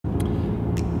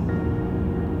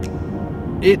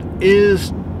It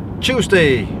is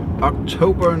Tuesday,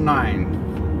 October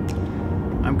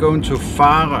 9. I'm going to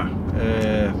Fary,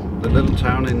 the little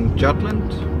town in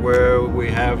Jutland, where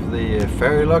we have the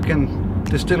Fary Lochan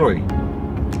Distillery.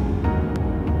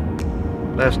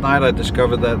 Last night I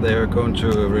discovered that they are going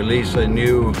to release a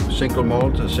new single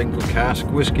malt, a single cask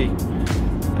whiskey,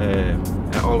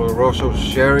 Oloroso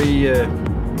sherry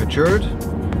matured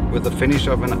with the finish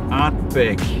of an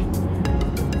Ardbeg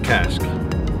cask.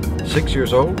 6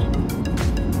 years old,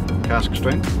 cask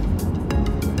strength,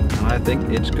 and I think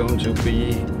it's going to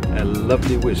be a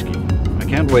lovely whiskey. I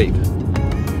can't wait.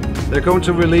 They're going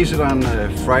to release it on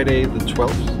Friday the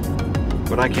 12th,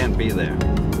 but I can't be there.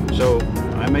 So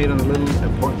I made a little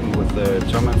appointment with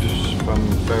Thomas from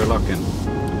Fary Lochan,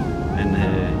 and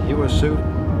he was so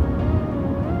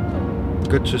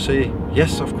good to see.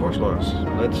 Yes, of course, Lars.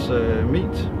 Let's meet.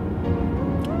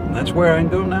 And that's where I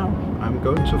go now. I'm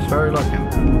going to Fary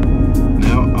Lochan.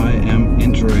 Now I am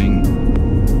entering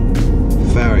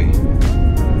Fary,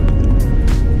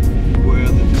 where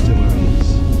the distillery is.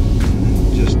 In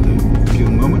just a few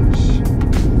moments,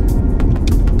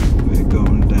 we're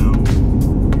going down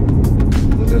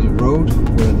the little road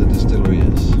where the distillery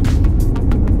is.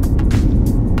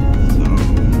 So,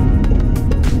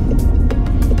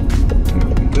 there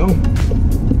we go.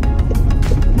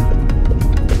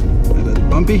 A little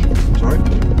bumpy, sorry.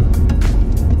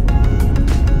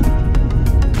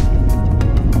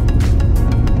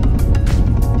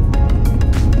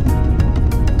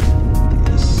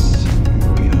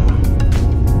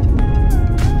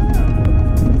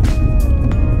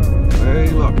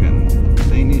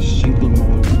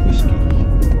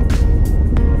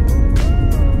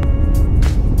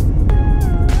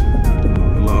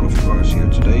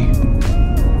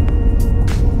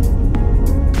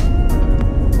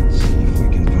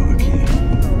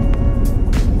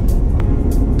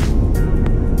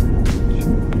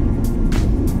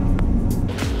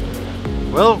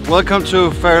 Well, welcome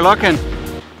to Fary Lochan.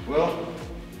 Well,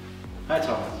 hi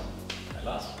Thomas. Hi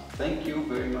Lars. Thank you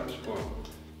very much for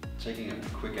taking a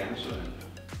quick answer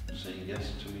and saying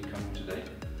yes to me coming today.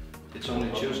 It's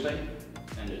only Tuesday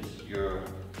and you're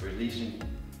releasing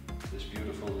this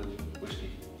beautiful little whiskey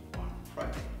on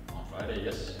Friday. On Friday,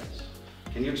 yes.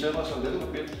 Can you tell us a little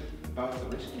bit about the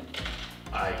whiskey?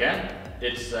 I can.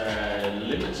 It's a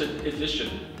limited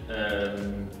edition.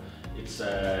 It's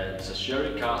a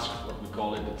sherry cask, what we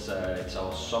call it. It's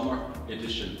our summer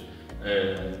edition,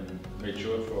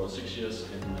 matured for 6 years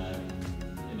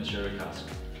in a sherry cask.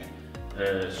 Okay.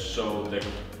 So the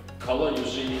color you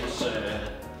see is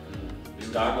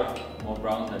darker, more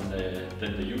brown than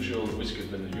the usual whiskey,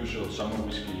 than the usual summer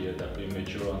whiskey that we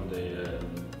mature on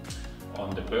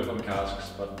the bourbon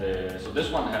casks. But so this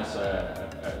one has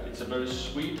it's a very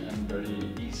sweet and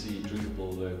very easy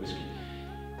drinkable whiskey.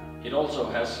 It also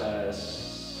has a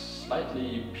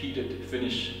slightly peated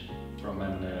finish from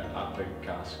an Ardbeg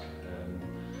cask.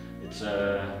 It's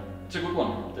a good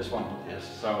one, this one. Yes.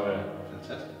 So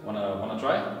fantastic. Wanna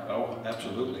try? Oh,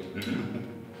 absolutely.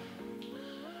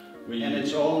 And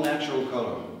it's all natural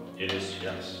color. It is,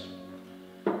 yes.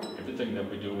 Everything that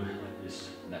we do is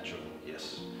natural.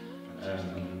 Yes.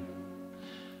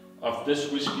 Of this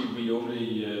whiskey, we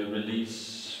only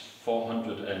release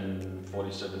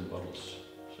 447 bottles.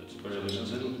 So it's very limited.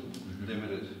 It's a little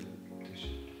limited.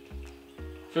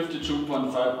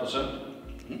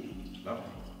 52.5%.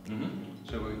 Lovely.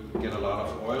 So we get a lot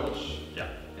of oils. Yeah,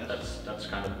 yes. That's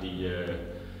kind of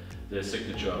the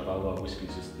signature of our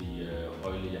whiskies is the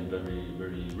oily and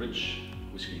very rich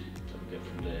whiskey that we get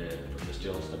from the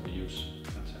stills that we use.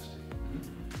 Fantastic.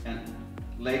 And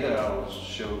later I'll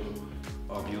show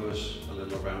our viewers a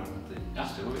little around the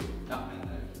distillery, and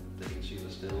they can see the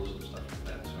stills and stuff like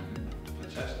that. So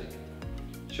fantastic.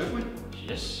 Should we?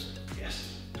 Yes.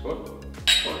 Yes. Good.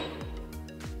 Good.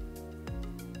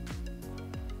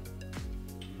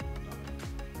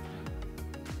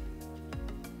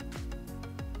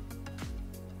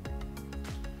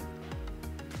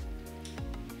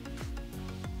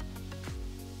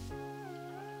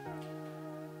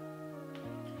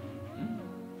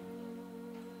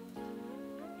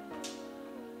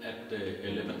 At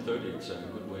 11:30, it's a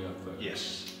good way of. Yes.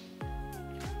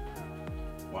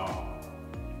 Wow.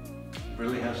 It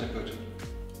really has a good.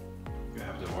 You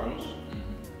have the oils.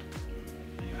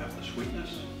 You have the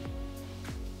sweetness.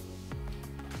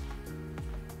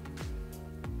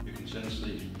 You can sense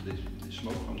the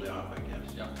smoke from the Ardbeg,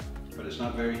 yes. Yeah. But it's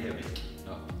not very heavy.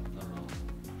 No, not at all.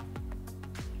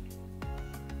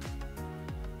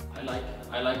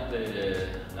 I like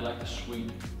the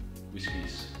sweet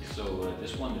whiskies. Yeah. So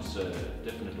this one is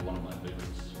definitely one of my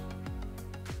favorites.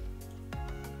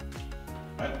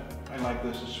 I like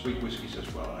this sweet whiskies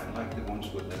as well. I like the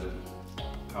ones with the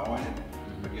power in it.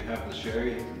 But you have the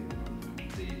sherry,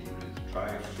 the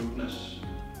dry fruitness.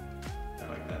 I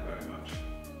like that very much.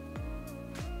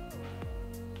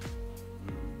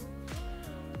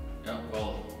 Yeah,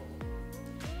 well,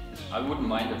 I wouldn't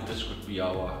mind if this could be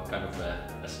our kind of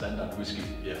a standard whiskey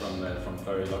from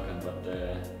Fary Lochan, but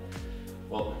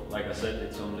well, like I said,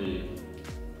 it's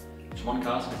one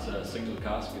cask. It's a single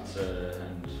cask.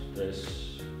 And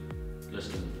there's less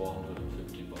than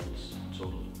 450 bottles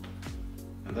total.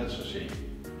 And that's a shame.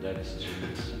 That is a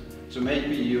shame. So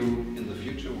maybe you in the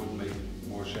future would make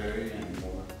more sherry and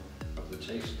more of the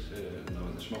taste,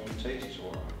 the smoky tastes,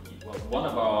 or? Well, one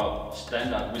of our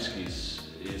standard whiskies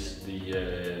is the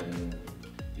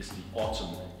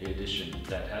autumn edition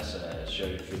that has a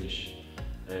sherry finish.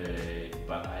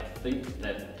 But I think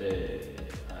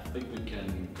we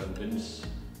can convince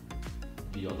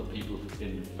the other people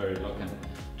in Fary Lochan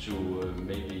to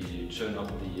maybe turn up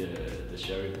the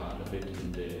sherry part of it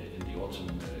in the autumn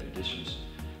editions,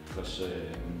 because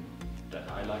that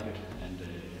I like it,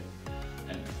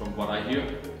 and from what I hear,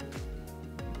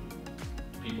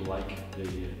 people like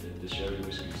the sherry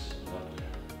whiskies a lot.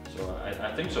 So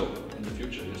I think so in the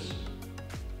future, yes.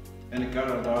 And it got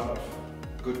a lot of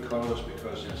good colors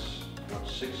because it's what,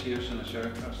 6 years in a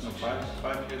sherry cask? No,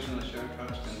 5 years in a sherry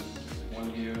cask and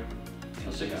 1 year.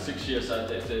 6 years.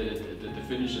 The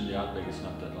finish in the Ardbeg is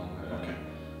not that long. Okay.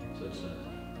 So it's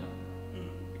yeah.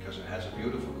 Because it has a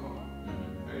beautiful color,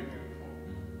 very beautiful.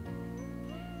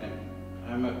 And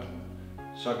I'm a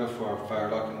sucker for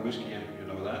Fary Lochan whiskey, you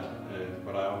know that.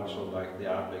 But I also like the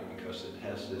Ardbeg because it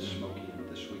has this smoky and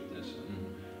the sweetness.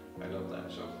 I love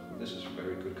that. So this is a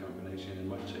very good combination in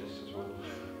my taste as well.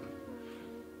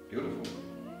 Beautiful.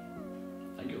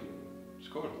 Thank you.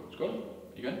 Skål. Skål.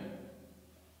 Again.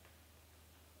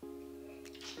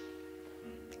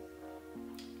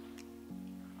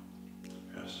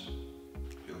 Yes.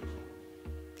 Beautiful.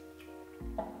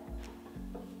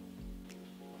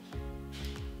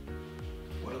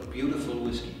 What a beautiful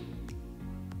whiskey.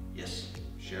 Yes,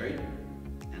 sherry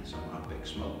and some Ardbeg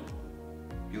smoke.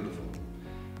 Beautiful.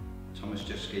 Thomas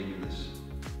just gave me this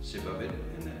sip of it,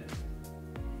 and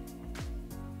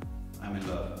I'm in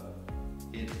love.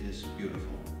 It is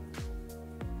beautiful.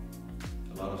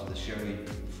 A lot of the sherry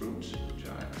fruits, which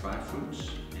are dry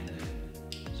fruits, and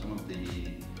some of the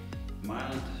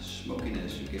mild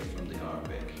smokiness you get from the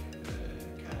Ardbeg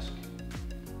cask.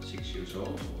 6 years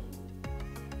old,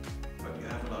 but you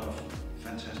have a lot of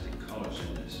fantastic colors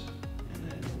in this,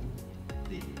 and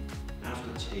the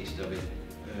aftertaste of it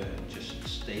just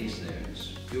stays there. It's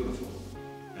beautiful.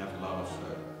 You have a lot of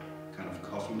kind of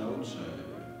coffee notes,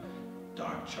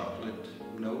 dark chocolate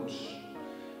notes,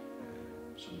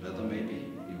 some leather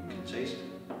maybe. You can taste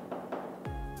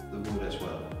the wood as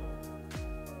well.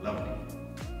 Lovely.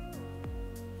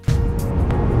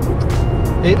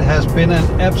 It has been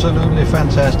an absolutely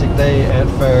fantastic day at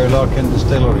Fary Lochan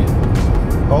Distillery.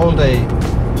 All day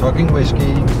talking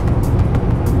whiskey,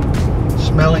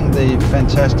 smelling the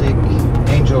fantastic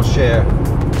angel share,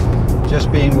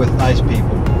 just being with nice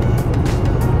people.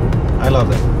 I love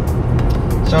it.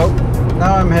 So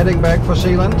now I'm heading back for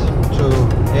Zealand to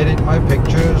edit my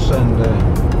pictures and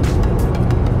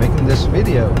making this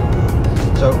video.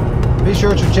 So be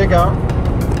sure to check out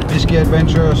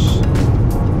Whiskyadventurers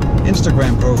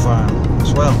Instagram profile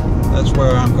as well. That's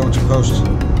where I'm going to post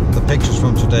the pictures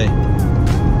from today.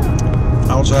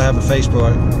 I also have a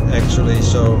Facebook actually,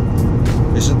 so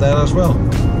visit that as well.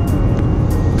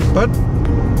 But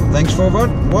thanks for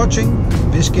watching.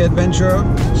 Whisky Adventurer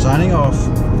signing off.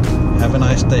 Have a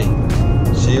nice day.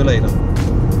 See you later.